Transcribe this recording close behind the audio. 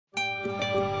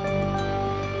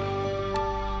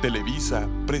Televisa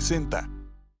presenta.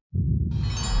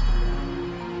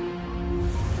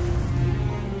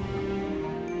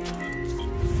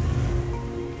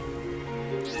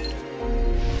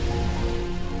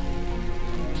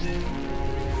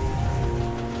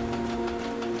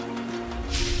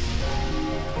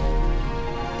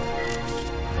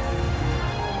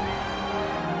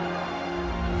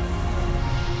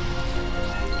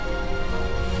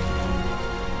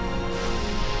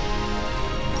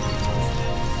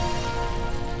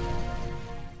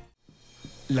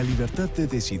 La libertad de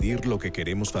decidir lo que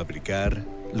queremos fabricar,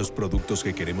 los productos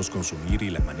que queremos consumir y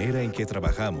la manera en que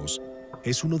trabajamos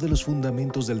es uno de los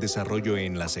fundamentos del desarrollo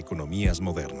en las economías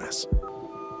modernas.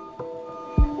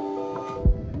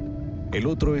 El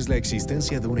otro es la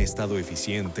existencia de un Estado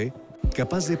eficiente,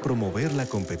 capaz de promover la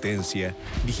competencia,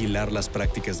 vigilar las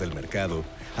prácticas del mercado,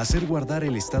 hacer guardar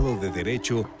el Estado de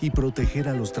Derecho y proteger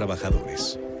a los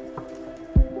trabajadores.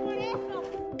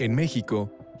 En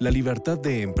México, la libertad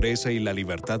de empresa y la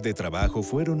libertad de trabajo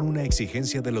fueron una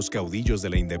exigencia de los caudillos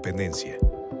de la independencia.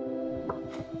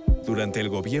 Durante el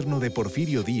gobierno de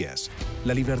Porfirio Díaz,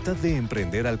 la libertad de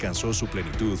emprender alcanzó su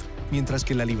plenitud, mientras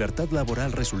que la libertad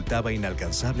laboral resultaba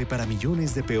inalcanzable para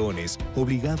millones de peones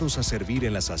obligados a servir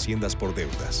en las haciendas por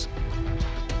deudas.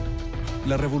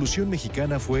 La Revolución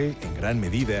Mexicana fue, en gran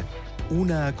medida,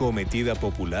 una acometida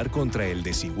popular contra el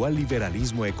desigual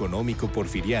liberalismo económico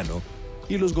porfiriano,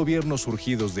 y los gobiernos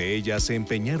surgidos de ella se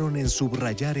empeñaron en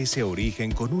subrayar ese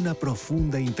origen con una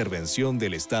profunda intervención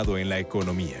del Estado en la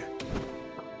economía.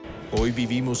 Hoy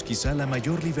vivimos quizá la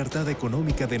mayor libertad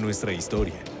económica de nuestra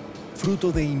historia,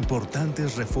 fruto de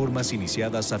importantes reformas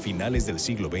iniciadas a finales del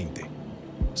siglo XX.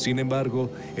 Sin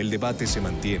embargo, el debate se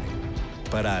mantiene.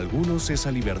 Para algunos esa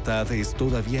libertad es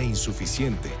todavía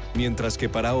insuficiente, mientras que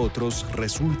para otros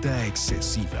resulta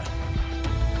excesiva.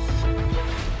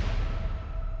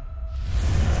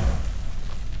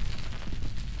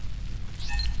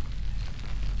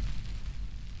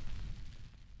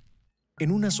 En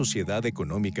una sociedad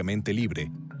económicamente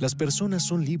libre, las personas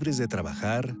son libres de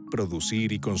trabajar,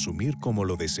 producir y consumir como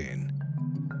lo deseen.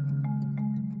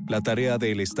 La tarea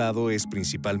del Estado es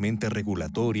principalmente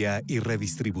regulatoria y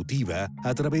redistributiva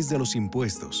a través de los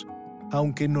impuestos,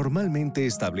 aunque normalmente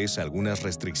establece algunas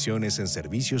restricciones en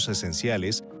servicios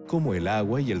esenciales como el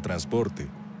agua y el transporte,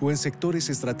 o en sectores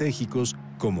estratégicos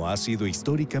como ha sido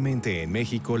históricamente en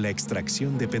México la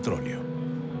extracción de petróleo.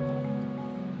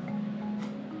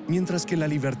 Mientras que la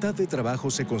libertad de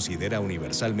trabajo se considera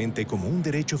universalmente como un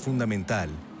derecho fundamental,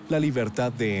 la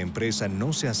libertad de empresa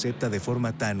no se acepta de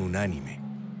forma tan unánime.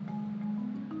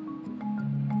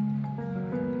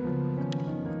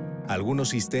 Algunos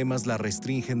sistemas la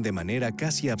restringen de manera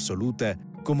casi absoluta,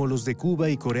 como los de Cuba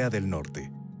y Corea del Norte,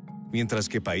 mientras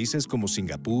que países como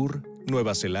Singapur,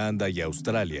 Nueva Zelanda y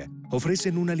Australia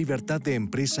ofrecen una libertad de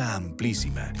empresa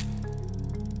amplísima.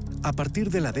 A partir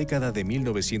de la década de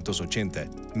 1980,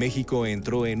 México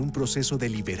entró en un proceso de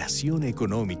liberación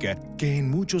económica que en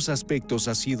muchos aspectos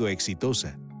ha sido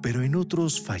exitosa, pero en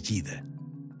otros fallida.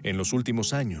 En los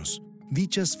últimos años,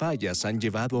 dichas fallas han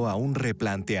llevado a un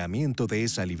replanteamiento de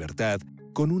esa libertad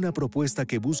con una propuesta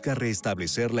que busca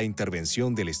restablecer la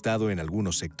intervención del Estado en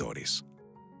algunos sectores.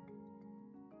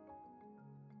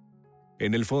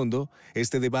 En el fondo,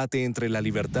 este debate entre la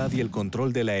libertad y el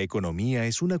control de la economía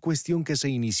es una cuestión que se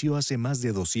inició hace más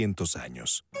de 200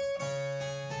 años.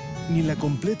 Ni la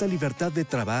completa libertad de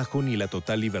trabajo ni la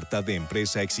total libertad de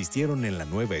empresa existieron en la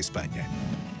Nueva España.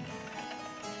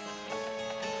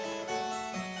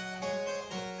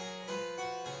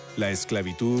 La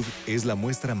esclavitud es la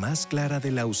muestra más clara de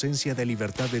la ausencia de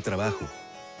libertad de trabajo.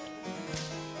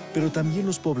 Pero también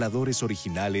los pobladores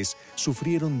originales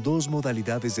sufrieron dos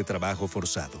modalidades de trabajo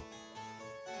forzado.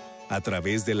 A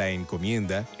través de la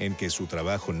encomienda, en que su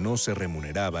trabajo no se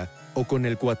remuneraba, o con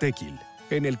el cuatequil,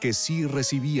 en el que sí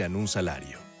recibían un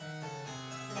salario.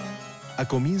 A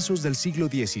comienzos del siglo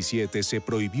XVII se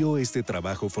prohibió este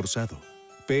trabajo forzado,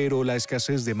 pero la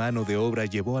escasez de mano de obra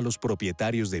llevó a los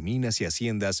propietarios de minas y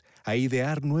haciendas a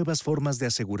idear nuevas formas de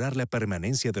asegurar la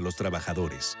permanencia de los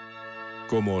trabajadores,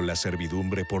 como la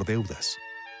servidumbre por deudas.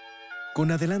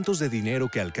 Con adelantos de dinero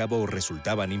que al cabo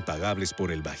resultaban impagables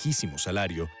por el bajísimo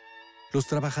salario, los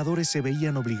trabajadores se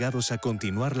veían obligados a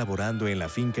continuar laborando en la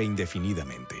finca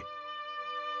indefinidamente.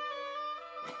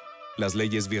 Las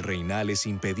leyes virreinales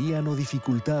impedían o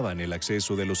dificultaban el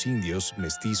acceso de los indios,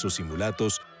 mestizos y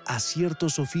mulatos a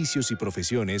ciertos oficios y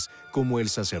profesiones como el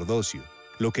sacerdocio,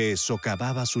 lo que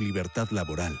socavaba su libertad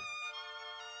laboral.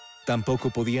 Tampoco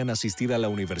podían asistir a la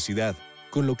universidad,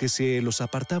 con lo que se los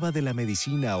apartaba de la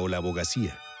medicina o la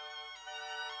abogacía.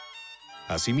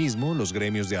 Asimismo, los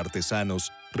gremios de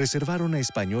artesanos reservaron a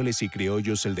españoles y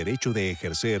criollos el derecho de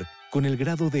ejercer, con el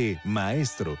grado de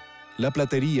maestro, la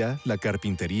platería, la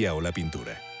carpintería o la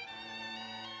pintura.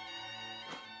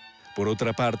 Por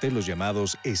otra parte, los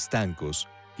llamados estancos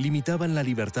limitaban la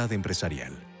libertad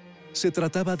empresarial. Se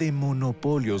trataba de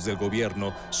monopolios del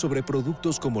gobierno sobre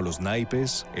productos como los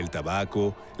naipes, el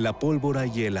tabaco, la pólvora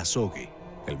y el azogue,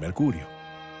 el mercurio.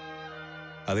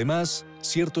 Además,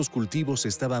 ciertos cultivos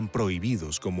estaban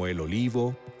prohibidos como el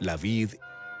olivo, la vid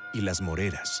y las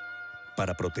moreras,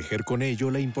 para proteger con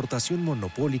ello la importación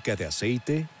monopólica de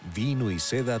aceite, vino y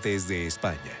seda desde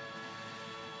España.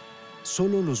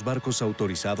 Solo los barcos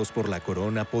autorizados por la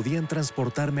corona podían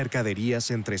transportar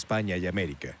mercaderías entre España y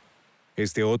América.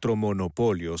 Este otro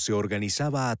monopolio se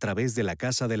organizaba a través de la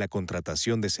Casa de la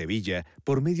Contratación de Sevilla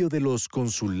por medio de los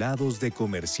consulados de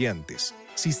comerciantes,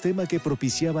 sistema que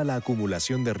propiciaba la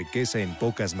acumulación de riqueza en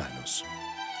pocas manos.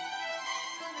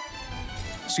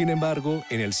 Sin embargo,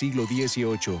 en el siglo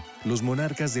XVIII, los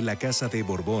monarcas de la Casa de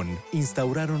Borbón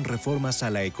instauraron reformas a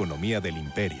la economía del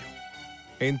imperio.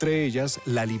 Entre ellas,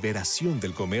 la liberación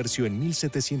del comercio en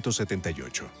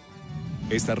 1778.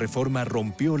 Esta reforma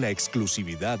rompió la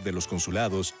exclusividad de los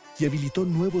consulados y habilitó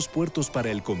nuevos puertos para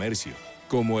el comercio,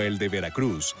 como el de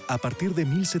Veracruz, a partir de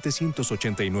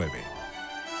 1789.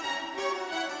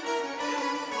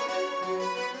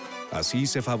 Así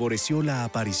se favoreció la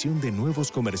aparición de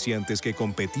nuevos comerciantes que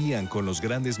competían con los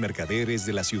grandes mercaderes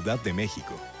de la Ciudad de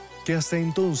México, que hasta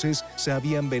entonces se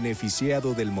habían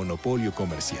beneficiado del monopolio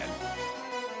comercial.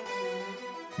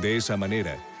 De esa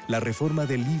manera, la reforma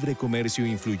del libre comercio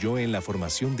influyó en la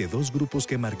formación de dos grupos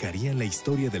que marcarían la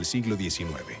historia del siglo XIX.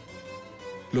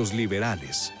 Los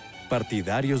liberales,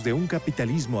 partidarios de un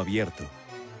capitalismo abierto,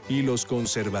 y los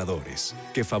conservadores,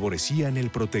 que favorecían el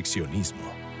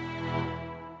proteccionismo.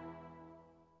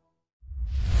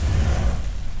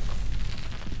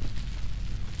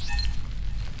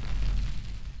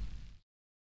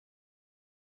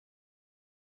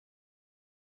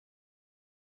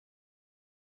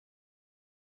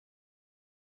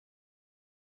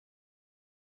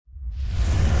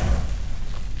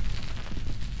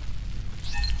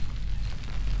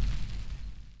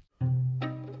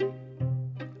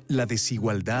 La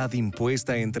desigualdad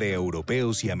impuesta entre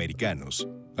europeos y americanos,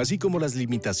 así como las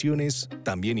limitaciones,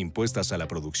 también impuestas a la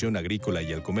producción agrícola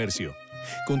y al comercio,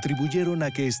 contribuyeron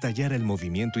a que estallara el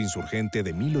movimiento insurgente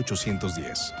de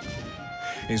 1810.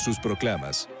 En sus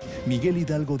proclamas, Miguel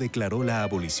Hidalgo declaró la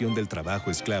abolición del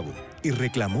trabajo esclavo y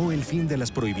reclamó el fin de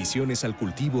las prohibiciones al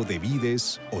cultivo de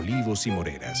vides, olivos y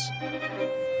moreras.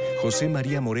 José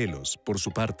María Morelos, por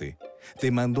su parte,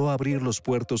 demandó abrir los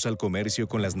puertos al comercio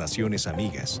con las naciones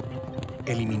amigas,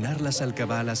 eliminar las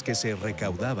alcabalas que se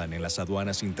recaudaban en las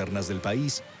aduanas internas del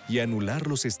país y anular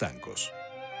los estancos.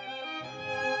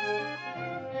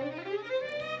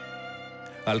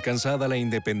 Alcanzada la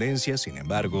independencia, sin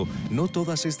embargo, no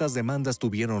todas estas demandas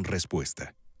tuvieron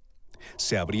respuesta.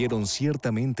 Se abrieron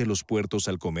ciertamente los puertos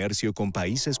al comercio con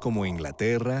países como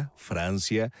Inglaterra,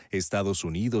 Francia, Estados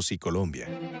Unidos y Colombia.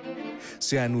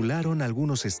 Se anularon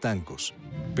algunos estancos,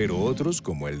 pero otros,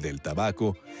 como el del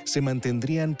tabaco, se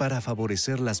mantendrían para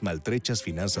favorecer las maltrechas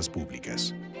finanzas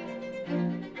públicas.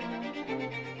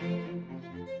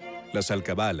 Las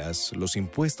alcabalas, los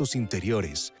impuestos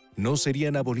interiores, no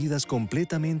serían abolidas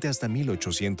completamente hasta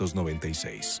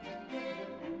 1896.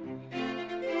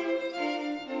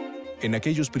 En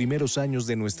aquellos primeros años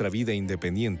de nuestra vida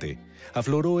independiente,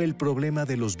 afloró el problema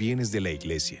de los bienes de la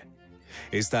Iglesia.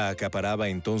 Esta acaparaba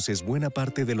entonces buena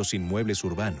parte de los inmuebles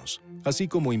urbanos, así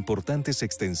como importantes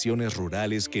extensiones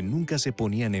rurales que nunca se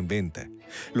ponían en venta,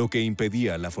 lo que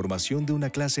impedía la formación de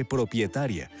una clase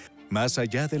propietaria, más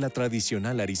allá de la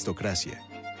tradicional aristocracia.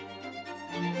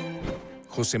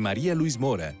 José María Luis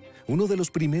Mora, uno de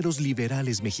los primeros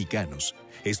liberales mexicanos,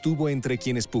 estuvo entre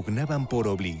quienes pugnaban por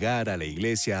obligar a la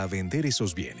Iglesia a vender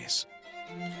esos bienes.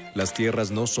 Las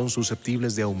tierras no son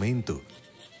susceptibles de aumento,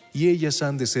 y ellas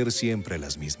han de ser siempre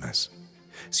las mismas.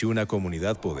 Si una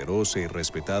comunidad poderosa y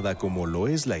respetada como lo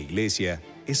es la Iglesia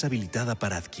es habilitada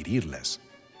para adquirirlas,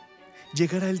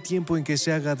 llegará el tiempo en que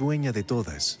se haga dueña de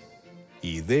todas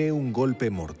y dé un golpe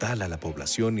mortal a la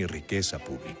población y riqueza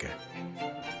pública.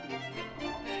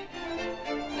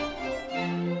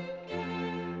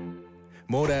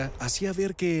 Mora hacía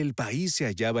ver que el país se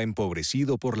hallaba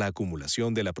empobrecido por la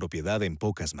acumulación de la propiedad en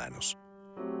pocas manos,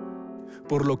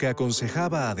 por lo que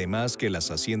aconsejaba además que las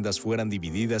haciendas fueran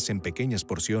divididas en pequeñas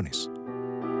porciones.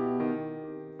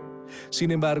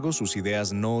 Sin embargo, sus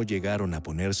ideas no llegaron a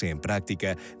ponerse en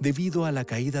práctica debido a la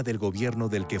caída del gobierno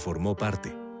del que formó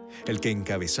parte, el que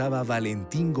encabezaba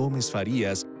Valentín Gómez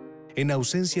Farías en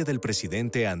ausencia del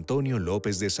presidente Antonio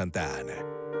López de Santa Anna.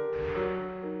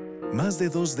 Más de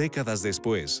 2 décadas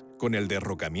después, con el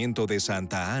derrocamiento de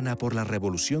Santa Anna por la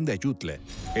Revolución de Ayutla,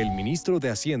 el ministro de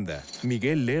Hacienda,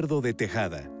 Miguel Lerdo de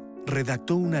Tejada,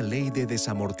 redactó una ley de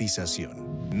desamortización.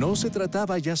 No se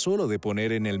trataba ya solo de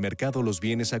poner en el mercado los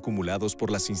bienes acumulados por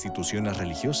las instituciones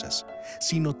religiosas,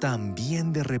 sino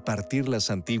también de repartir las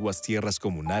antiguas tierras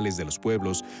comunales de los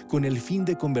pueblos con el fin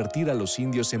de convertir a los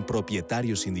indios en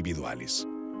propietarios individuales.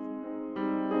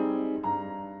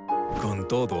 Con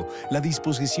todo, la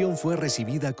disposición fue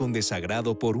recibida con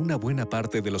desagrado por una buena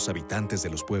parte de los habitantes de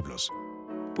los pueblos,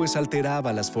 pues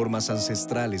alteraba las formas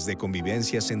ancestrales de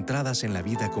convivencia centradas en la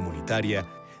vida comunitaria,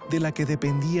 de la que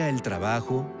dependía el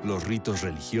trabajo, los ritos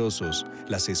religiosos,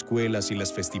 las escuelas y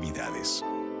las festividades.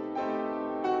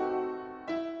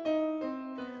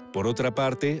 Por otra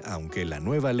parte, aunque la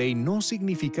nueva ley no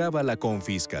significaba la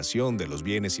confiscación de los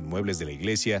bienes inmuebles de la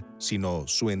Iglesia, sino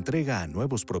su entrega a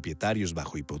nuevos propietarios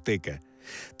bajo hipoteca,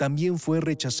 también fue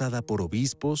rechazada por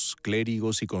obispos,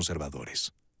 clérigos y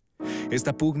conservadores.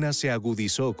 Esta pugna se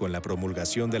agudizó con la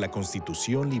promulgación de la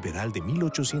Constitución Liberal de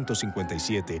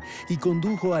 1857 y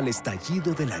condujo al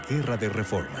estallido de la Guerra de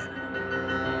Reforma.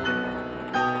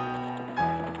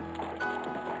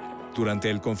 Durante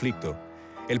el conflicto,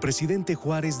 el presidente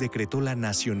Juárez decretó la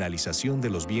nacionalización de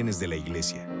los bienes de la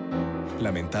Iglesia.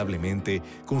 Lamentablemente,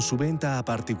 con su venta a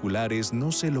particulares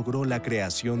no se logró la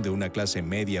creación de una clase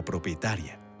media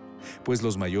propietaria, pues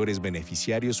los mayores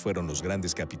beneficiarios fueron los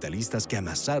grandes capitalistas que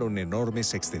amasaron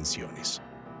enormes extensiones.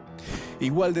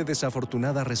 Igual de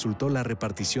desafortunada resultó la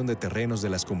repartición de terrenos de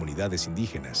las comunidades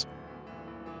indígenas,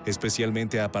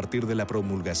 especialmente a partir de la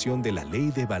promulgación de la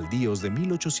Ley de Baldíos de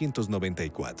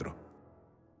 1894.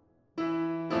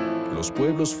 Los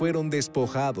pueblos fueron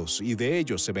despojados y de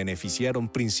ellos se beneficiaron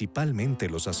principalmente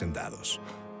los hacendados.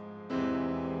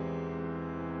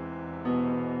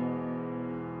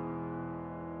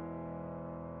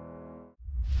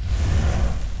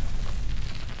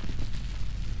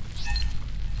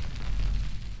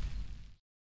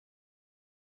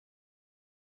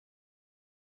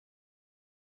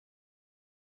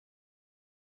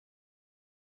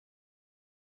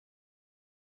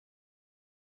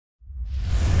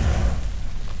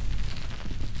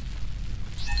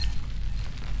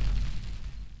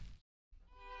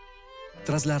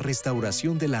 Tras la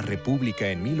restauración de la República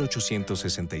en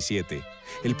 1867,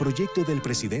 el proyecto del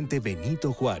presidente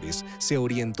Benito Juárez se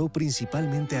orientó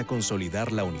principalmente a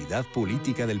consolidar la unidad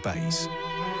política del país.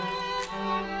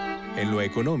 En lo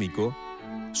económico,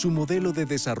 su modelo de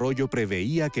desarrollo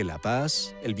preveía que la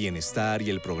paz, el bienestar y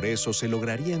el progreso se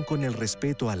lograrían con el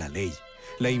respeto a la ley,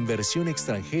 la inversión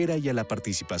extranjera y a la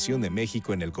participación de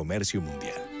México en el comercio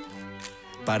mundial.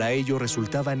 Para ello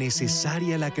resultaba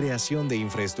necesaria la creación de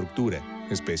infraestructura,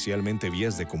 especialmente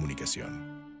vías de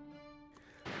comunicación.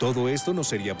 Todo esto no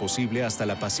sería posible hasta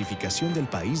la pacificación del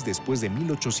país después de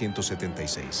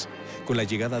 1876, con la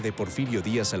llegada de Porfirio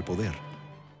Díaz al poder.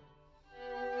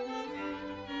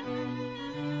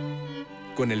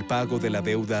 Con el pago de la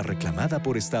deuda reclamada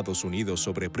por Estados Unidos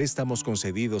sobre préstamos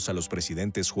concedidos a los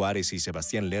presidentes Juárez y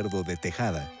Sebastián Lerdo de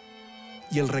Tejada,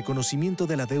 y el reconocimiento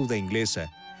de la deuda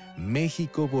inglesa,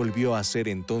 México volvió a ser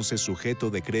entonces sujeto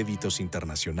de créditos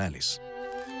internacionales.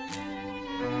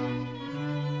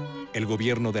 El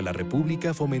gobierno de la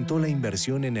República fomentó la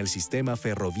inversión en el sistema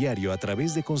ferroviario a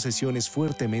través de concesiones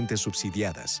fuertemente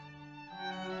subsidiadas,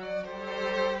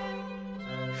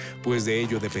 pues de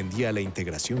ello dependía la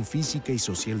integración física y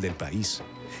social del país,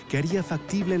 que haría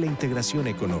factible la integración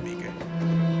económica.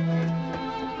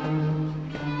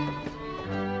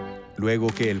 Luego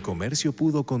que el comercio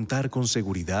pudo contar con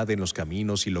seguridad en los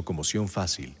caminos y locomoción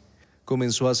fácil,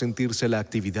 comenzó a sentirse la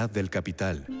actividad del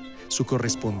capital, su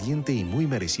correspondiente y muy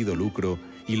merecido lucro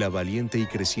y la valiente y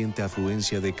creciente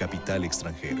afluencia de capital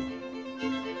extranjero.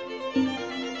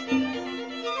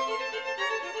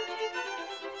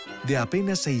 De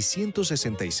apenas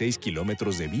 666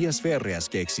 kilómetros de vías férreas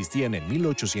que existían en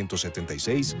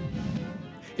 1876,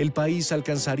 el país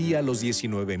alcanzaría los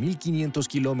 19.500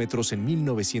 kilómetros en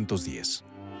 1910.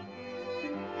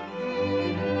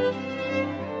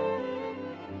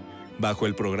 Bajo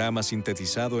el programa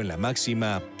sintetizado en la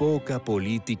máxima poca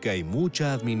política y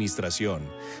mucha administración,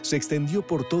 se extendió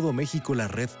por todo México la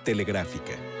red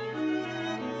telegráfica.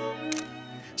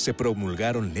 Se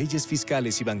promulgaron leyes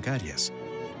fiscales y bancarias.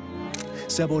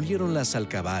 Se abolieron las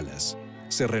alcabalas.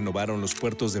 Se renovaron los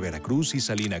puertos de Veracruz y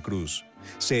Salina Cruz.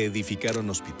 Se edificaron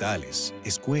hospitales,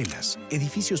 escuelas,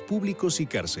 edificios públicos y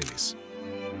cárceles.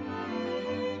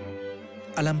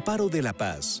 Al amparo de la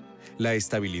paz, la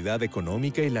estabilidad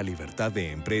económica y la libertad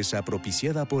de empresa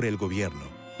propiciada por el gobierno,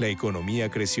 La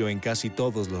economía creció en casi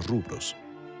todos los rubros.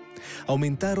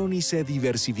 Aumentaron y se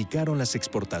diversificaron las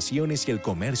exportaciones y el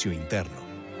comercio interno.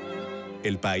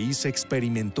 El país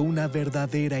experimentó una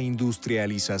verdadera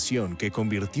industrialización que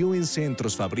convirtió en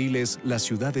centros fabriles las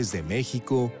ciudades de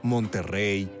México,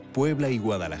 Monterrey, Puebla y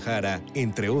Guadalajara,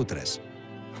 entre otras.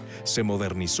 Se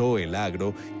modernizó el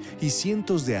agro y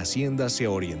cientos de haciendas se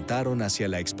orientaron hacia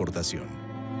la exportación.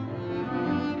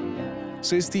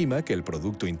 Se estima que el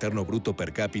Producto Interno Bruto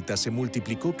per cápita se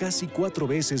multiplicó casi 4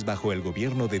 veces bajo el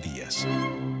gobierno de Díaz.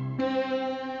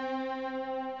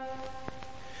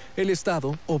 El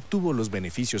Estado obtuvo los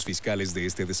beneficios fiscales de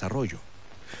este desarrollo.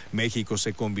 México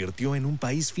se convirtió en un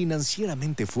país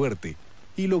financieramente fuerte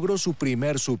y logró su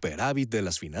primer superávit de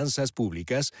las finanzas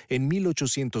públicas en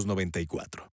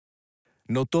 1894.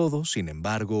 No todo, sin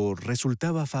embargo,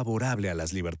 resultaba favorable a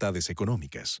las libertades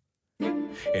económicas.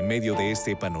 En medio de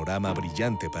este panorama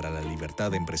brillante para la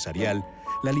libertad empresarial,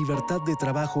 la libertad de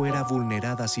trabajo era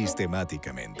vulnerada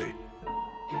sistemáticamente.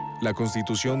 La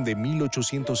Constitución de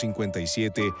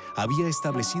 1857 había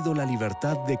establecido la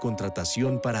libertad de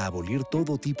contratación para abolir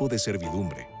todo tipo de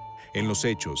servidumbre. En los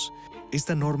hechos,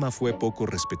 esta norma fue poco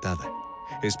respetada,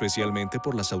 especialmente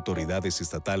por las autoridades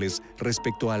estatales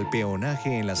respecto al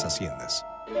peonaje en las haciendas.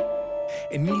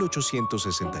 En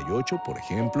 1868, por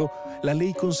ejemplo, la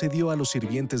ley concedió a los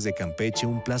sirvientes de Campeche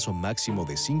un plazo máximo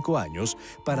de 5 años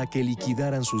para que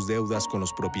liquidaran sus deudas con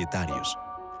los propietarios,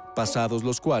 pasados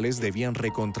los cuales debían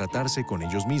recontratarse con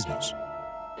ellos mismos.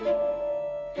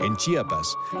 En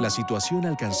Chiapas, la situación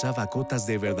alcanzaba cotas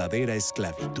de verdadera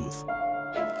esclavitud.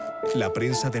 La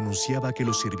prensa denunciaba que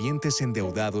los sirvientes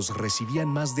endeudados recibían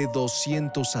más de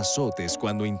 200 azotes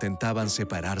cuando intentaban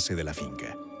separarse de la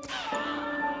finca.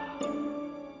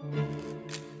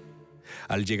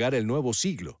 Al llegar el nuevo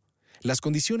siglo, las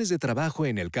condiciones de trabajo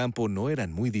en el campo no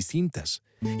eran muy distintas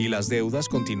y las deudas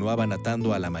continuaban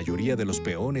atando a la mayoría de los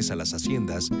peones a las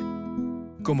haciendas,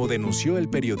 como denunció el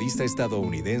periodista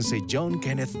estadounidense John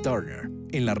Kenneth Turner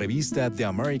en la revista The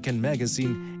American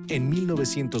Magazine en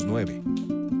 1909.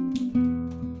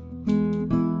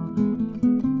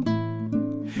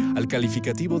 Al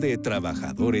calificativo de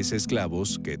trabajadores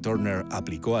esclavos que Turner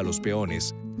aplicó a los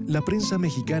peones, la prensa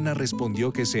mexicana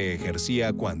respondió que se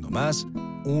ejercía, cuando más,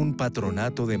 un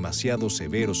patronato demasiado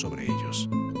severo sobre ellos.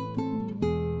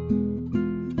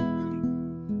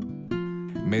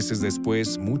 Meses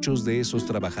después, muchos de esos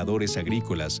trabajadores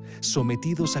agrícolas,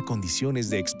 sometidos a condiciones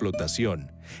de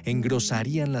explotación,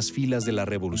 engrosarían las filas de la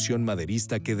revolución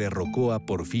maderista que derrocó a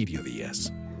Porfirio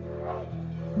Díaz.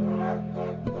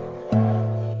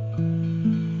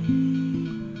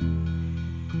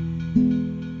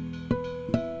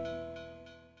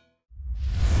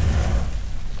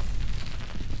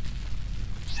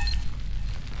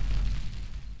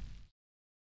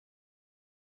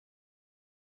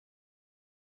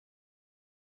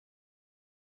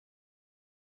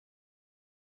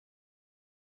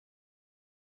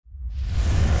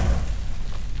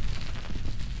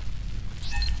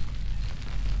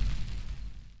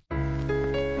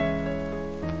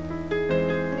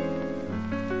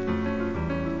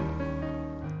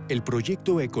 El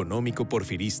proyecto económico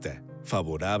porfirista,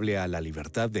 favorable a la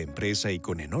libertad de empresa y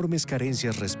con enormes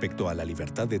carencias respecto a la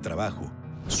libertad de trabajo,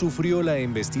 sufrió la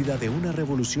embestida de una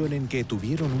revolución en que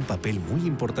tuvieron un papel muy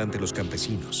importante los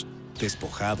campesinos,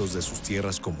 despojados de sus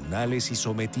tierras comunales y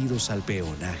sometidos al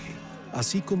peonaje,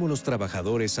 así como los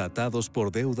trabajadores atados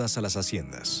por deudas a las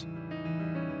haciendas.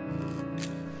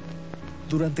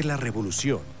 Durante la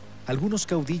revolución, algunos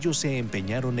caudillos se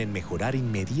empeñaron en mejorar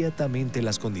inmediatamente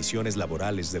las condiciones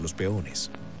laborales de los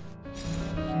peones.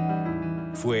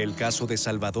 Fue el caso de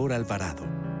Salvador Alvarado,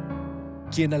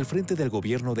 quien al frente del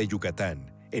gobierno de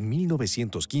Yucatán, en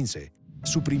 1915,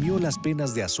 suprimió las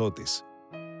penas de azotes.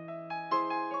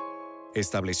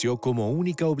 Estableció como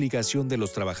única obligación de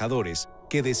los trabajadores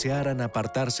que desearan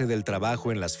apartarse del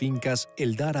trabajo en las fincas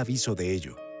el dar aviso de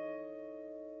ello,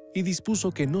 y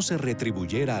dispuso que no se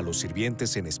retribuyera a los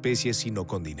sirvientes en especie sino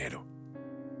con dinero.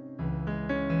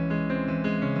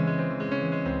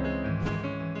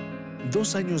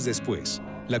 Dos años después,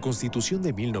 la Constitución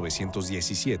de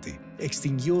 1917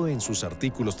 extinguió en sus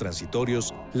artículos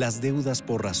transitorios las deudas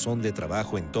por razón de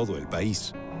trabajo en todo el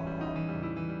país.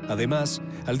 Además,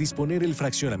 al disponer el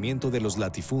fraccionamiento de los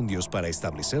latifundios para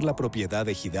establecer la propiedad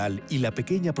ejidal y la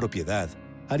pequeña propiedad,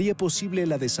 haría posible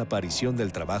la desaparición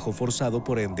del trabajo forzado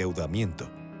por endeudamiento,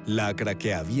 lacra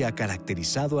que había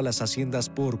caracterizado a las haciendas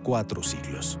por 4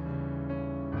 siglos.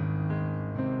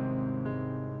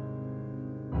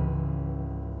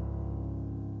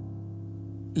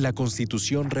 La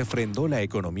Constitución refrendó la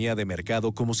economía de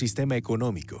mercado como sistema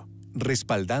económico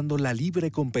respaldando la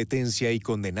libre competencia y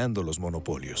condenando los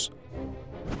monopolios.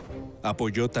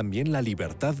 Apoyó también la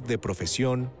libertad de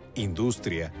profesión,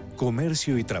 industria,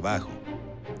 comercio y trabajo,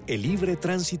 el libre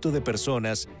tránsito de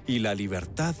personas y la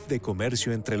libertad de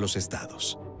comercio entre los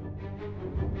estados.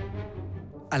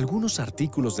 Algunos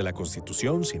artículos de la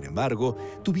Constitución, sin embargo,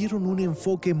 tuvieron un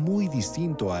enfoque muy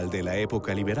distinto al de la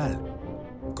época liberal,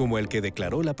 como el que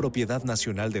declaró la propiedad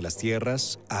nacional de las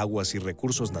tierras, aguas y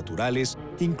recursos naturales,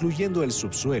 incluyendo el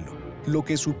subsuelo, lo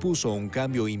que supuso un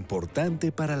cambio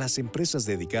importante para las empresas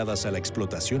dedicadas a la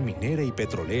explotación minera y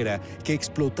petrolera que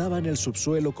explotaban el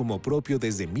subsuelo como propio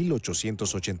desde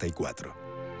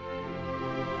 1884.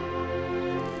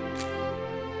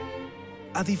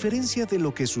 A diferencia de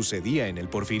lo que sucedía en el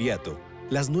Porfiriato,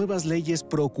 las nuevas leyes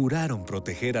procuraron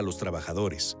proteger a los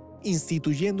trabajadores,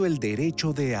 instituyendo el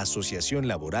derecho de asociación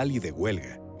laboral y de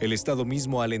huelga. El Estado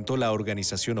mismo alentó la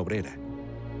organización obrera.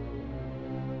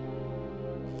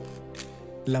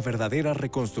 La verdadera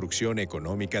reconstrucción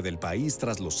económica del país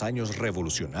tras los años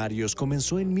revolucionarios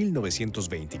comenzó en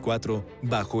 1924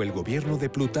 bajo el gobierno de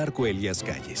Plutarco Elías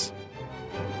Calles.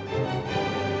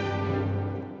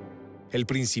 El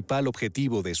principal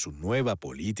objetivo de su nueva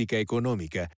política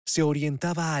económica se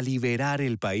orientaba a liberar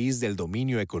el país del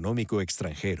dominio económico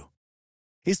extranjero.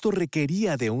 Esto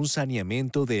requería de un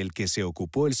saneamiento del que se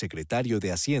ocupó el secretario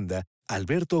de Hacienda,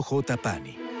 Alberto J.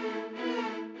 Pani.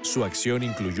 Su acción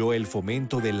incluyó el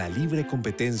fomento de la libre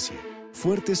competencia,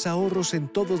 fuertes ahorros en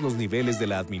todos los niveles de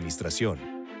la administración,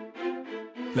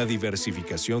 la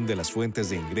diversificación de las fuentes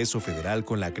de ingreso federal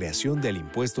con la creación del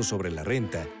impuesto sobre la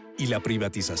renta y la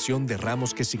privatización de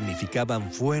ramos que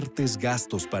significaban fuertes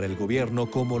gastos para el gobierno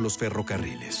como los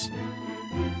ferrocarriles.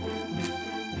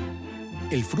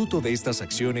 El fruto de estas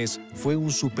acciones fue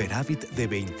un superávit de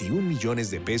 21 millones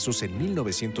de pesos en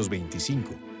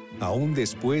 1925, aún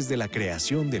después de la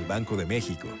creación del Banco de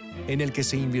México, en el que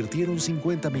se invirtieron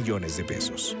 50 millones de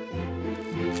pesos.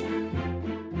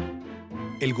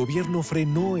 El gobierno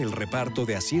frenó el reparto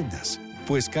de haciendas,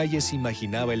 pues Calles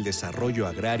imaginaba el desarrollo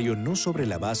agrario no sobre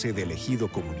la base del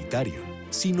ejido comunitario,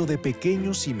 sino de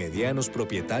pequeños y medianos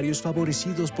propietarios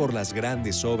favorecidos por las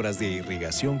grandes obras de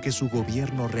irrigación que su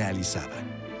gobierno realizaba.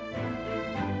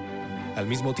 Al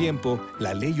mismo tiempo,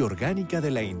 la Ley Orgánica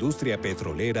de la Industria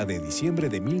Petrolera de diciembre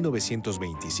de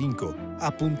 1925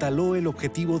 apuntaló el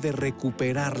objetivo de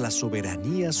recuperar la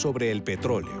soberanía sobre el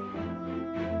petróleo.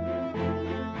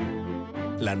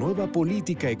 La nueva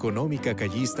política económica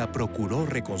callista procuró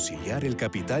reconciliar el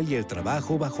capital y el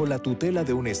trabajo bajo la tutela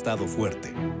de un Estado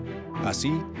fuerte.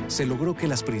 Así, se logró que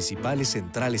las principales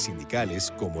centrales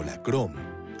sindicales, como la CROM,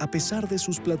 a pesar de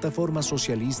sus plataformas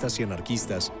socialistas y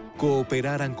anarquistas,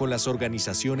 cooperaran con las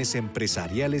organizaciones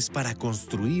empresariales para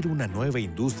construir una nueva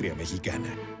industria mexicana.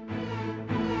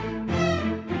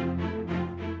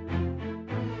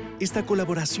 Esta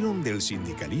colaboración del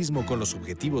sindicalismo con los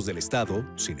objetivos del Estado,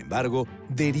 sin embargo,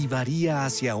 derivaría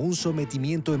hacia un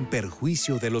sometimiento en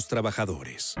perjuicio de los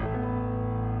trabajadores.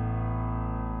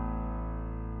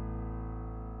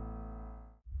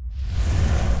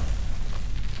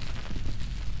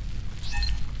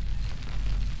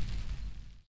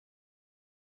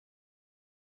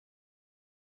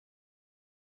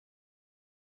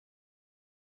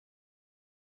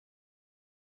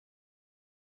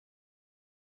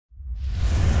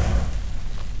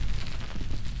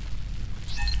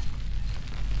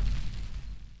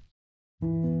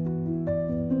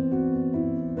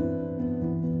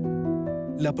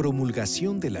 La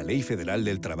promulgación de la Ley Federal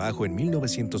del Trabajo en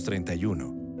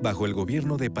 1931, bajo el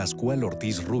gobierno de Pascual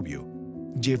Ortiz Rubio,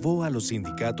 llevó a los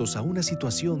sindicatos a una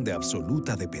situación de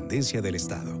absoluta dependencia del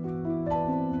Estado.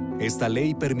 Esta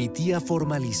ley permitía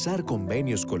formalizar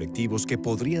convenios colectivos que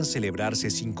podrían celebrarse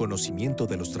sin conocimiento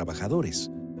de los trabajadores,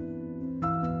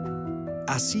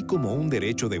 así como un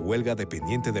derecho de huelga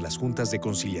dependiente de las juntas de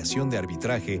conciliación de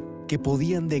arbitraje que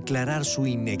podían declarar su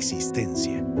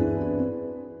inexistencia.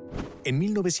 En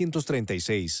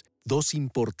 1936, dos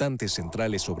importantes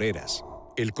centrales obreras,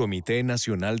 el Comité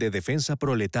Nacional de Defensa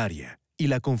Proletaria y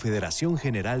la Confederación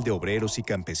General de Obreros y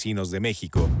Campesinos de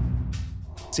México,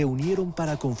 se unieron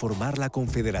para conformar la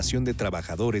Confederación de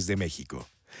Trabajadores de México,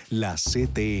 la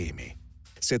CTM.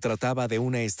 Se trataba de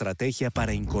una estrategia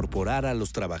para incorporar a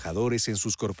los trabajadores en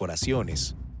sus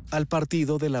corporaciones, al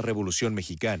Partido de la Revolución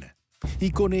Mexicana,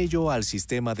 y con ello al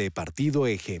sistema de partido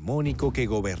hegemónico que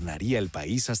gobernaría el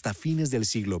país hasta fines del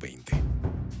siglo XX.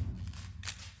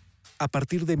 A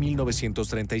partir de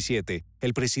 1937,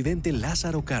 el presidente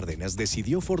Lázaro Cárdenas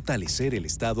decidió fortalecer el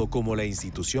Estado como la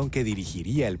institución que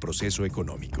dirigiría el proceso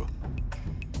económico.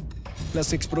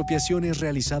 Las expropiaciones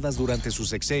realizadas durante su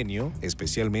sexenio,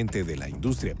 especialmente de la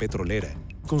industria petrolera,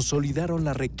 consolidaron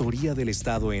la rectoría del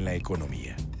Estado en la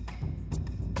economía.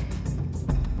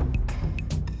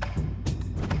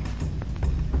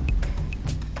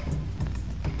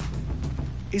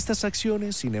 Estas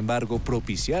acciones, sin embargo,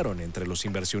 propiciaron entre los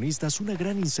inversionistas una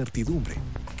gran incertidumbre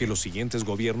que los siguientes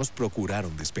gobiernos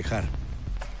procuraron despejar.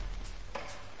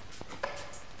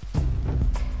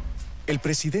 El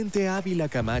presidente Ávila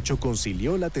Camacho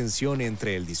concilió la tensión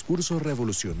entre el discurso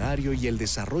revolucionario y el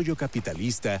desarrollo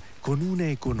capitalista con una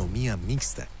economía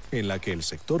mixta, en la que el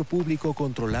sector público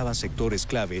controlaba sectores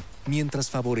clave mientras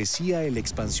favorecía el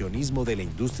expansionismo de la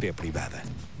industria privada.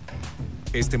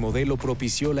 Este modelo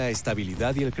propició la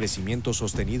estabilidad y el crecimiento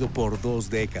sostenido por 2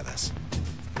 décadas.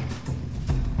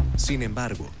 Sin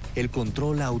embargo, el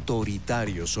control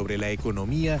autoritario sobre la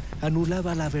economía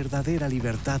anulaba la verdadera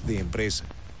libertad de empresa,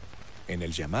 en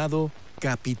el llamado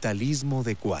capitalismo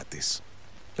de cuates.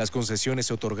 Las concesiones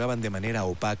se otorgaban de manera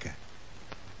opaca.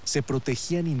 Se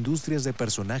protegían industrias de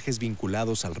personajes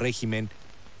vinculados al régimen,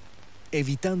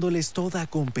 evitándoles toda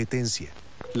competencia.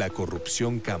 La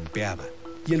corrupción campeaba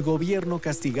y el gobierno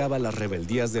castigaba las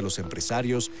rebeldías de los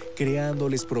empresarios,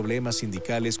 creándoles problemas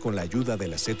sindicales con la ayuda de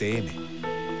la CTM,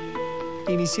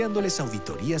 iniciándoles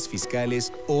auditorías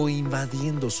fiscales o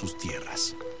invadiendo sus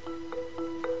tierras.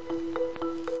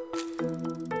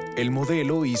 El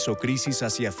modelo hizo crisis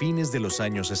hacia fines de los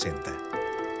años 60.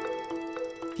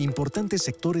 Importantes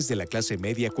sectores de la clase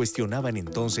media cuestionaban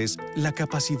entonces la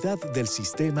capacidad del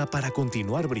sistema para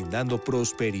continuar brindando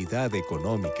prosperidad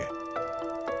económica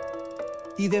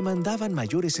y demandaban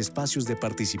mayores espacios de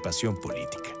participación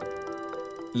política.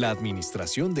 La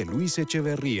administración de Luis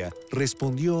Echeverría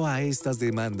respondió a estas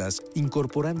demandas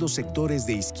incorporando sectores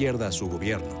de izquierda a su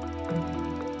gobierno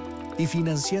y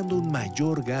financiando un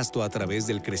mayor gasto a través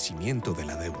del crecimiento de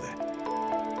la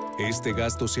deuda. Este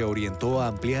gasto se orientó a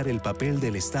ampliar el papel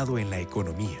del Estado en la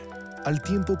economía, al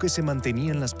tiempo que se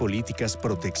mantenían las políticas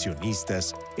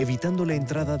proteccionistas, evitando la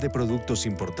entrada de productos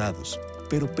importados,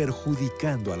 pero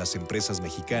perjudicando a las empresas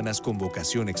mexicanas con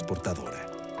vocación exportadora.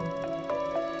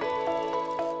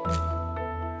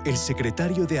 El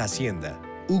secretario de Hacienda,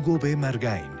 Hugo B.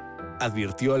 Margain,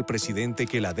 advirtió al presidente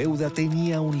que la deuda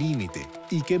tenía un límite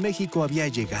y que México había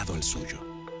llegado al suyo.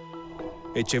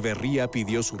 Echeverría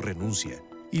pidió su renuncia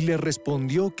y le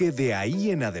respondió que de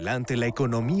ahí en adelante la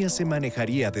economía se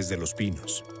manejaría desde Los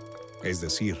Pinos, es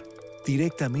decir,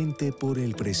 directamente por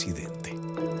el presidente.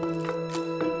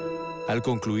 Al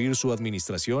concluir su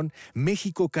administración,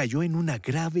 México cayó en una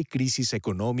grave crisis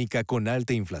económica con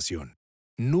alta inflación,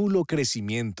 nulo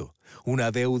crecimiento, una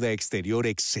deuda exterior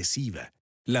excesiva,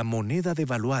 la moneda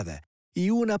devaluada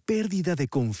y una pérdida de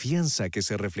confianza que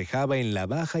se reflejaba en la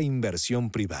baja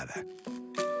inversión privada.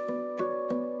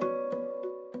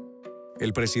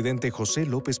 El presidente José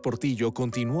López Portillo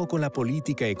continuó con la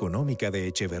política económica de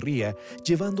Echeverría,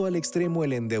 llevando al extremo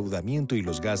el endeudamiento y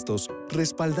los gastos,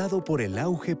 respaldado por el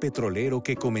auge petrolero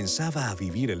que comenzaba a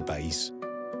vivir el país.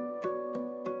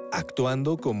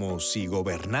 Actuando como si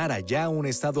gobernara ya un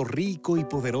Estado rico y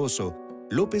poderoso,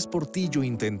 López Portillo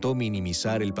intentó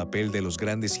minimizar el papel de los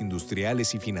grandes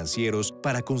industriales y financieros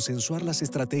para consensuar las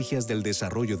estrategias del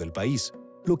desarrollo del país,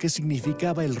 lo que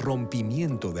significaba el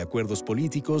rompimiento de acuerdos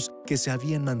políticos que se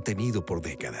habían mantenido por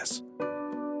décadas.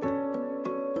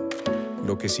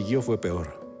 Lo que siguió fue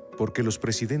peor, porque los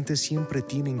presidentes siempre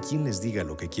tienen quien les diga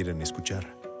lo que quieren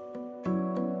escuchar.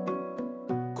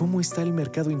 ¿Cómo está el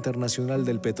mercado internacional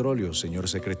del petróleo, señor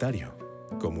secretario?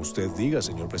 Como usted diga,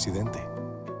 señor presidente.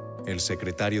 El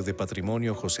secretario de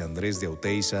Patrimonio, José Andrés de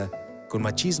Oteiza, con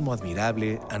machismo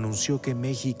admirable, anunció que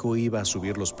México iba a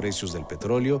subir los precios del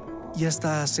petróleo y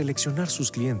hasta a seleccionar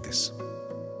sus clientes.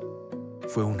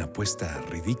 Fue una apuesta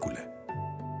ridícula.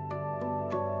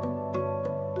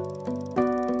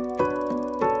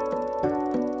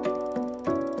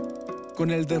 Con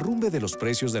el derrumbe de los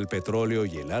precios del petróleo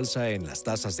y el alza en las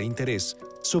tasas de interés,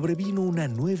 sobrevino una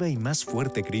nueva y más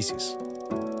fuerte crisis.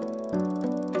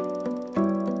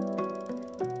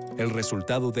 El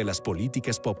resultado de las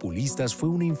políticas populistas fue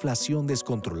una inflación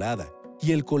descontrolada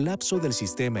y el colapso del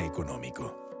sistema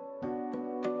económico.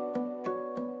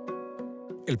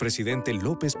 El presidente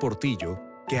López Portillo,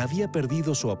 que había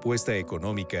perdido su apuesta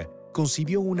económica,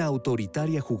 concibió una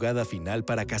autoritaria jugada final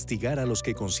para castigar a los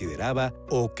que consideraba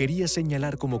o quería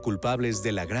señalar como culpables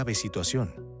de la grave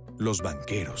situación, los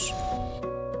banqueros.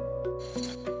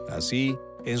 Así,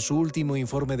 en su último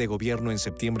informe de gobierno en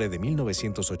septiembre de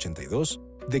 1982,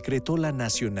 decretó la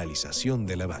nacionalización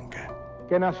de la banca.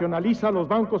 Que nacionaliza los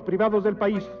bancos privados del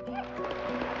país.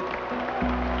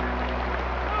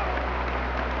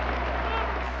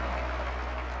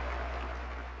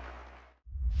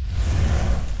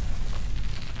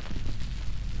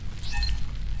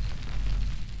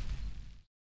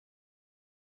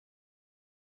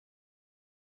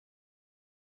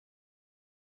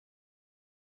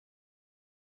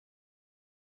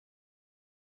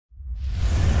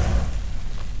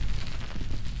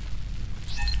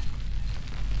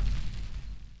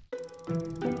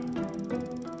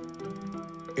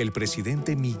 El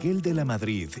presidente Miguel de la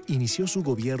Madrid inició su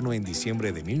gobierno en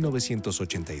diciembre de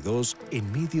 1982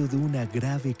 en medio de una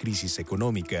grave crisis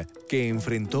económica que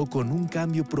enfrentó con un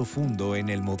cambio profundo en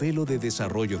el modelo de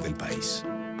desarrollo del país.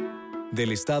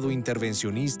 Del Estado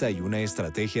intervencionista y una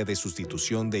estrategia de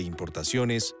sustitución de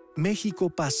importaciones, México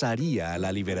pasaría a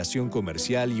la liberación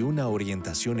comercial y una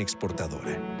orientación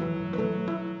exportadora.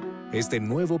 Este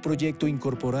nuevo proyecto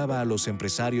incorporaba a los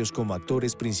empresarios como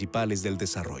actores principales del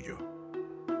desarrollo.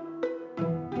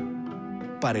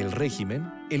 Para el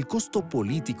régimen, el costo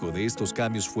político de estos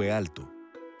cambios fue alto.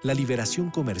 La liberación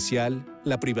comercial,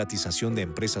 la privatización de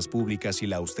empresas públicas y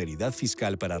la austeridad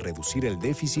fiscal para reducir el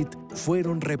déficit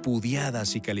fueron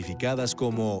repudiadas y calificadas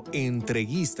como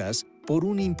entreguistas por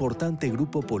un importante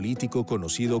grupo político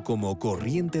conocido como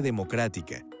Corriente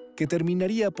Democrática, que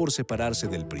terminaría por separarse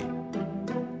del PRI.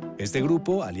 Este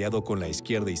grupo, aliado con la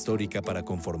izquierda histórica para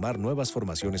conformar nuevas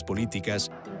formaciones políticas,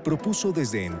 propuso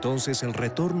desde entonces el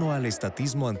retorno al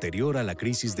estatismo anterior a la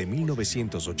crisis de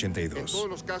 1982. En todos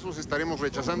los casos estaremos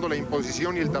rechazando la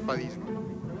imposición y el tapadismo.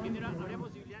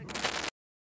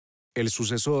 El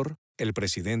sucesor, el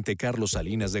presidente Carlos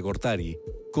Salinas de Gortari,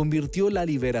 convirtió la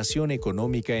liberación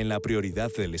económica en la prioridad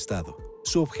del Estado.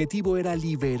 Su objetivo era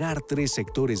liberar tres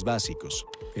sectores básicos: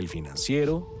 el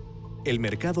financiero, el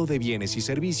mercado de bienes y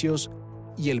servicios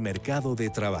y el mercado de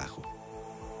trabajo.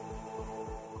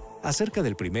 Acerca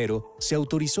del primero, se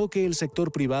autorizó que el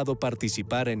sector privado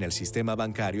participara en el sistema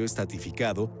bancario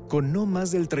estatificado con no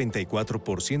más del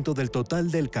 34% del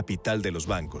total del capital de los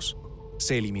bancos.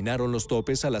 Se eliminaron los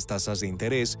topes a las tasas de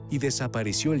interés y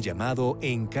desapareció el llamado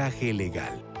encaje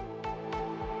legal.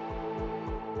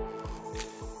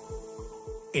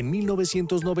 En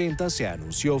 1990 se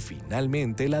anunció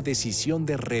finalmente la decisión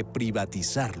de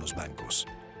reprivatizar los bancos.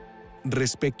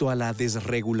 Respecto a la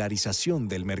desregularización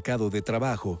del mercado de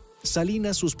trabajo,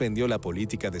 Salinas suspendió la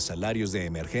política de salarios de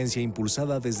emergencia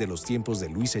impulsada desde los tiempos de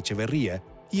Luis Echeverría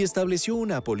y estableció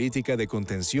una política de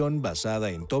contención basada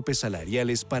en topes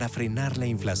salariales para frenar la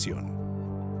inflación.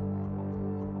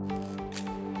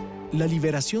 La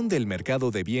liberación del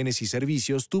mercado de bienes y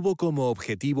servicios tuvo como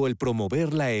objetivo el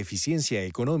promover la eficiencia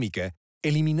económica,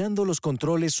 eliminando los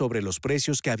controles sobre los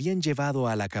precios que habían llevado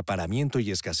al acaparamiento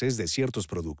y escasez de ciertos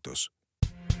productos.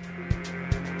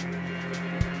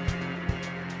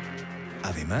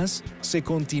 Además, se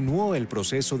continuó el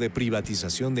proceso de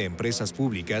privatización de empresas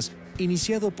públicas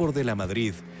iniciado por De la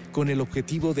Madrid, con el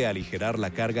objetivo de aligerar la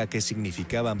carga que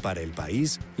significaban para el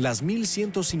país las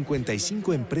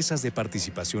 1.155 empresas de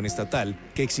participación estatal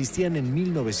que existían en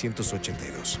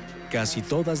 1982, casi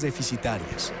todas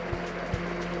deficitarias.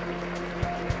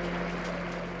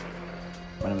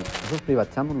 Bueno, nosotros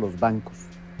privatizamos los bancos,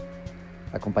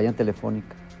 la compañía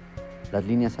telefónica, las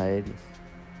líneas aéreas,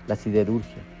 la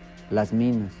siderurgia, las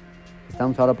minas.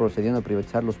 Estamos ahora procediendo a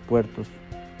privatizar los puertos,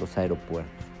 los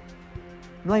aeropuertos.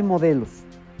 No hay modelos.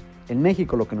 En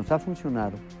México lo que nos ha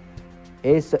funcionado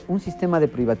es un sistema de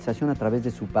privatización a través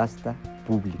de subasta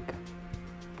pública.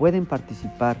 Pueden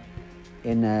participar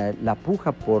en la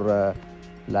puja por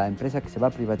la empresa que se va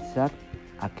a privatizar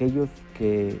aquellos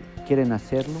que quieren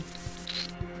hacerlo.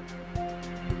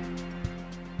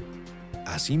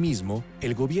 Asimismo,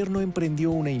 el gobierno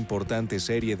emprendió una importante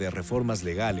serie de reformas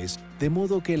legales de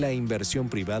modo que la inversión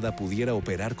privada pudiera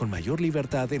operar con mayor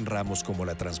libertad en ramos como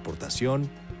la transportación,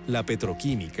 la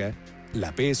petroquímica,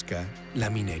 la pesca, la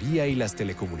minería y las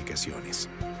telecomunicaciones.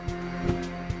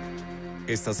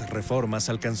 Estas reformas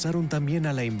alcanzaron también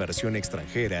a la inversión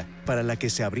extranjera, para la que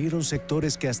se abrieron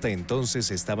sectores que hasta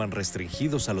entonces estaban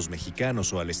restringidos a los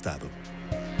mexicanos o al Estado.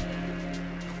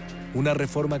 Una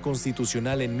reforma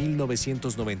constitucional en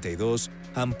 1992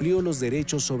 amplió los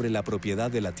derechos sobre la propiedad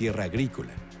de la tierra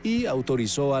agrícola y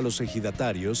autorizó a los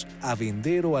ejidatarios a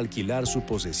vender o alquilar su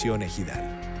posesión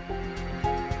ejidal.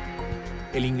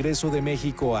 El ingreso de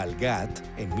México al GATT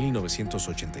en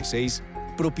 1986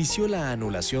 propició la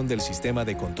anulación del sistema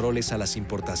de controles a las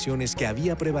importaciones que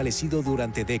había prevalecido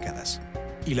durante décadas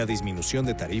y la disminución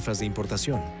de tarifas de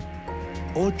importación.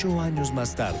 8 años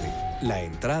más tarde, la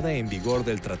entrada en vigor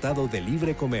del Tratado de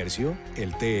Libre Comercio,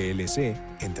 el TLC,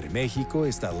 entre México,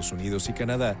 Estados Unidos y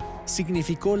Canadá,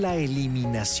 significó la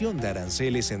eliminación de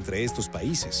aranceles entre estos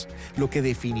países, lo que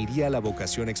definiría la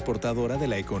vocación exportadora de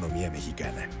la economía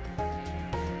mexicana.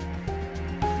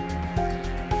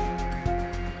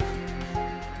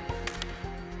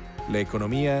 La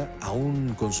economía,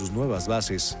 aún con sus nuevas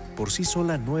bases, por sí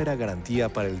sola no era garantía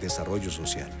para el desarrollo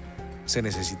social. Se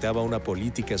necesitaba una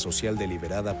política social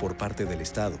deliberada por parte del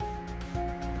Estado.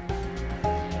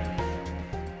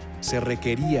 se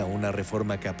requería una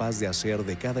reforma capaz de hacer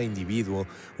de cada individuo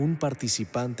un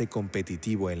participante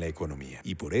competitivo en la economía.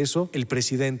 Y por eso, el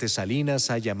presidente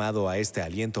Salinas ha llamado a este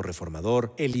aliento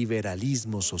reformador el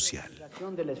liberalismo social.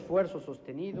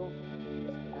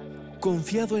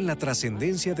 Confiado en la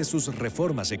trascendencia de sus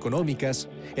reformas económicas,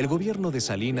 el gobierno de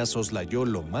Salinas soslayó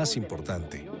lo más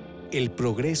importante: el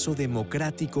progreso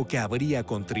democrático que habría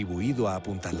contribuido a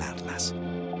apuntalarlas.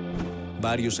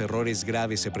 Varios errores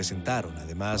graves se presentaron,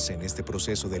 además, en este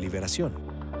proceso de liberación.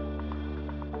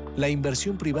 La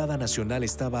inversión privada nacional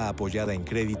estaba apoyada en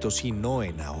créditos y no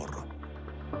en ahorro.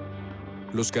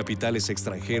 Los capitales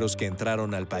extranjeros que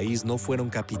entraron al país no fueron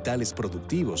capitales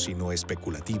productivos, sino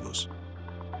especulativos.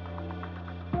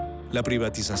 La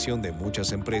privatización de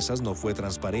muchas empresas no fue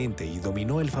transparente y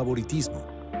dominó el favoritismo.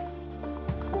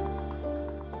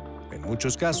 En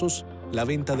muchos casos, la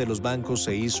venta de los bancos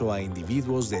se hizo a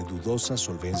individuos de dudosa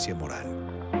solvencia moral.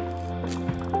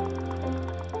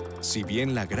 Si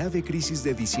bien la grave crisis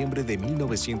de diciembre de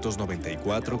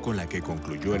 1994, con la que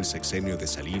concluyó el sexenio de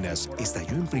Salinas,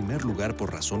 estalló en primer lugar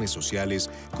por razones sociales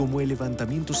como el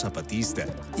levantamiento zapatista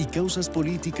y causas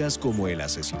políticas como el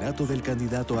asesinato del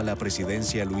candidato a la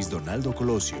presidencia Luis Donaldo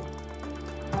Colosio,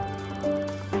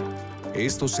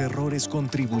 estos errores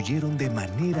contribuyeron de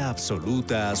manera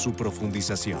absoluta a su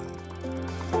profundización.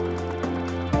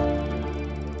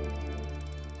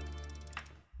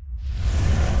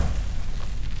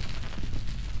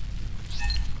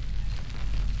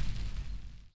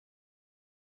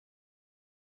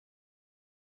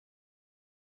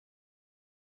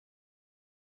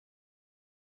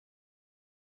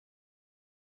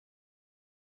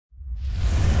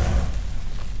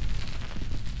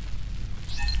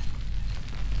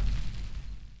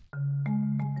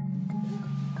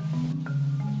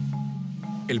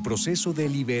 El proceso de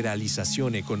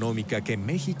liberalización económica que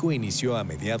México inició a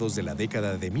mediados de la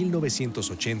década de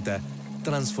 1980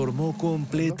 transformó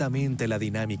completamente la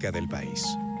dinámica del país.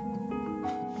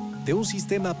 De un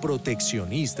sistema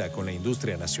proteccionista con la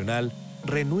industria nacional,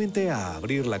 renuente a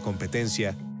abrir la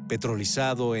competencia,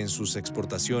 petrolizado en sus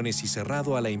exportaciones y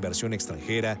cerrado a la inversión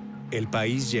extranjera, el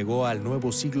país llegó al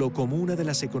nuevo siglo como una de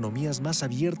las economías más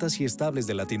abiertas y estables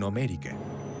de Latinoamérica.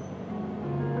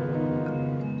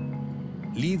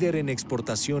 Líder en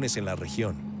exportaciones en la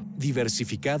región,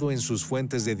 diversificado en sus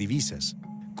fuentes de divisas,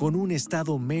 con un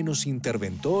Estado menos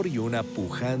interventor y una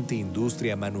pujante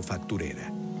industria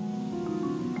manufacturera.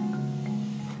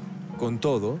 Con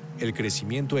todo, el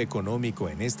crecimiento económico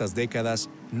en estas décadas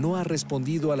no ha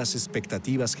respondido a las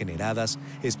expectativas generadas,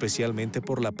 especialmente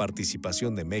por la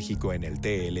participación de México en el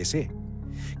TLC,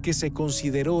 que se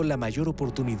consideró la mayor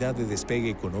oportunidad de despegue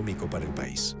económico para el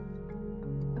país.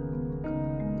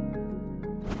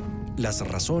 Las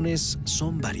razones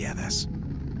son variadas.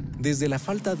 Desde la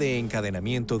falta de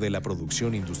encadenamiento de la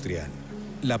producción industrial,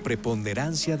 la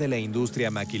preponderancia de la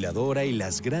industria maquiladora y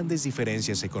las grandes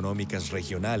diferencias económicas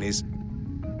regionales,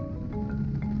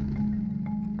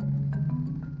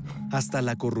 hasta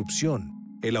la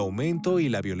corrupción, el aumento y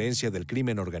la violencia del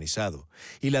crimen organizado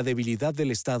y la debilidad del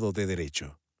Estado de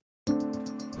Derecho.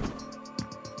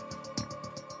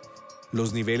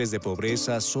 Los niveles de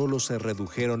pobreza solo se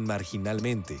redujeron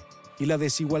marginalmente y la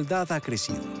desigualdad ha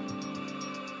crecido.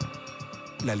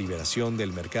 La liberación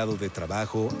del mercado de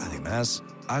trabajo, además,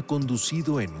 ha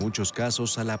conducido en muchos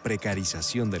casos a la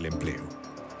precarización del empleo.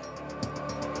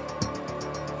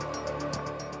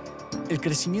 El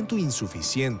crecimiento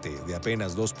insuficiente de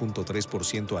apenas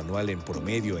 2.3% anual en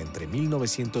promedio entre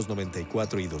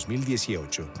 1994 y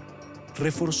 2018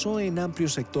 reforzó en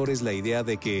amplios sectores la idea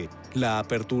de que la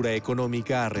apertura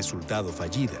económica ha resultado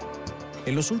fallida.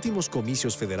 En los últimos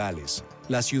comicios federales,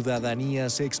 la ciudadanía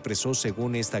se expresó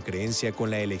según esta creencia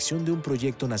con la elección de un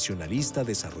proyecto nacionalista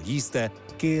desarrollista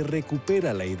que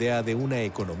recupera la idea de una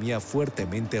economía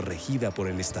fuertemente regida por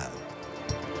el Estado.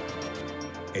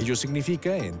 Ello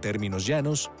significa, en términos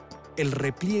llanos, el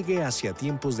repliegue hacia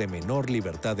tiempos de menor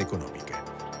libertad económica.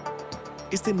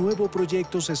 Este nuevo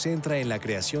proyecto se centra en la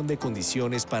creación de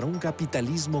condiciones para un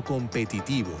capitalismo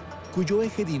competitivo, cuyo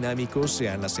eje dinámico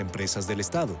sean las empresas del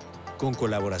Estado, con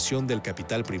colaboración del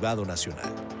capital privado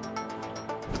nacional.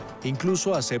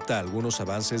 Incluso acepta algunos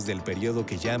avances del periodo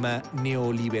que llama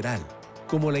neoliberal,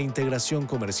 como la integración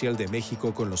comercial de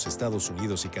México con los Estados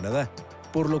Unidos y Canadá,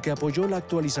 por lo que apoyó la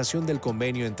actualización del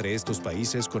convenio entre estos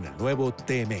países con el nuevo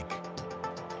TMEC.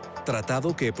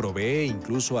 Tratado que provee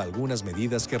incluso algunas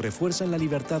medidas que refuerzan la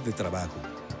libertad de trabajo,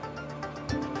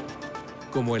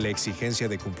 como la exigencia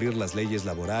de cumplir las leyes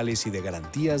laborales y de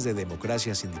garantías de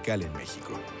democracia sindical en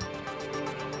México.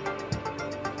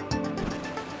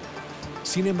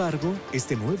 Sin embargo,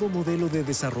 este nuevo modelo de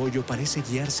desarrollo parece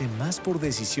guiarse más por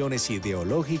decisiones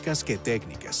ideológicas que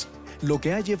técnicas, lo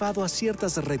que ha llevado a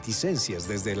ciertas reticencias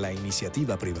desde la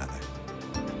iniciativa privada.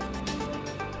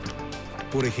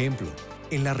 Por ejemplo,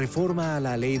 en la reforma a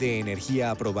la Ley de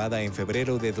Energía aprobada en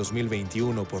febrero de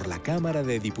 2021 por la Cámara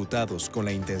de Diputados con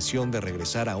la intención de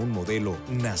regresar a un modelo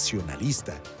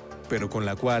nacionalista, pero con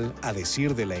la cual, a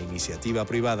decir de la iniciativa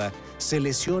privada, se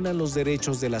lesionan los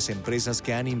derechos de las empresas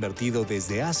que han invertido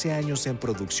desde hace años en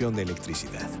producción de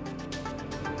electricidad.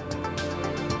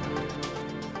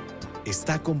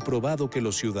 Está comprobado que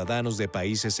los ciudadanos de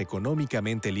países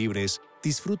económicamente libres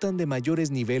disfrutan de mayores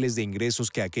niveles de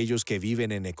ingresos que aquellos que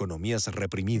viven en economías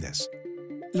reprimidas.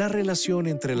 La relación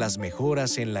entre las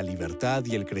mejoras en la libertad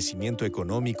y el crecimiento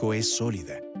económico es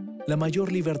sólida. La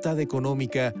mayor libertad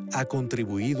económica ha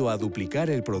contribuido a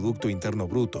duplicar el Producto Interno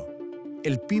Bruto,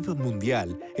 el PIB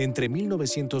mundial, entre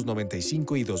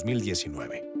 1995 y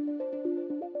 2019.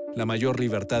 La mayor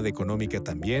libertad económica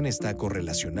también está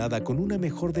correlacionada con una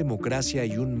mejor democracia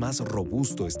y un más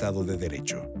robusto Estado de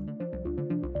Derecho.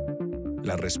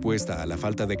 La respuesta a la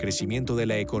falta de crecimiento de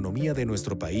la economía de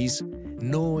nuestro país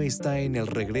no está en el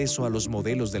regreso a los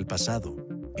modelos del pasado,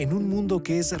 en un mundo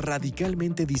que es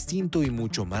radicalmente distinto y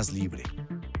mucho más libre.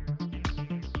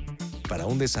 Para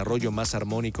un desarrollo más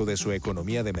armónico de su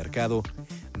economía de mercado,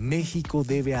 México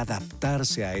debe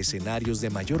adaptarse a escenarios de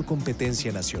mayor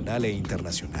competencia nacional e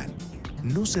internacional,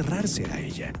 no cerrarse a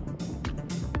ella.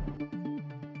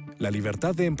 La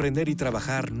libertad de emprender y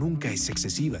trabajar nunca es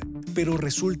excesiva, pero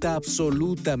resulta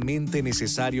absolutamente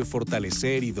necesario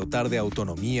fortalecer y dotar de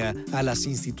autonomía a las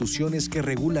instituciones que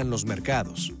regulan los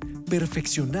mercados,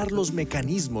 perfeccionar los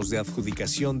mecanismos de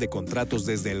adjudicación de contratos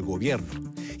desde el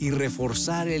gobierno y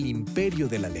reforzar el imperio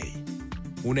de la ley.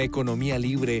 Una economía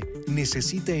libre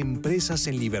necesita empresas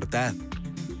en libertad,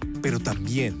 pero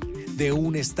también de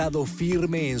un Estado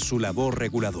firme en su labor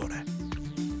reguladora.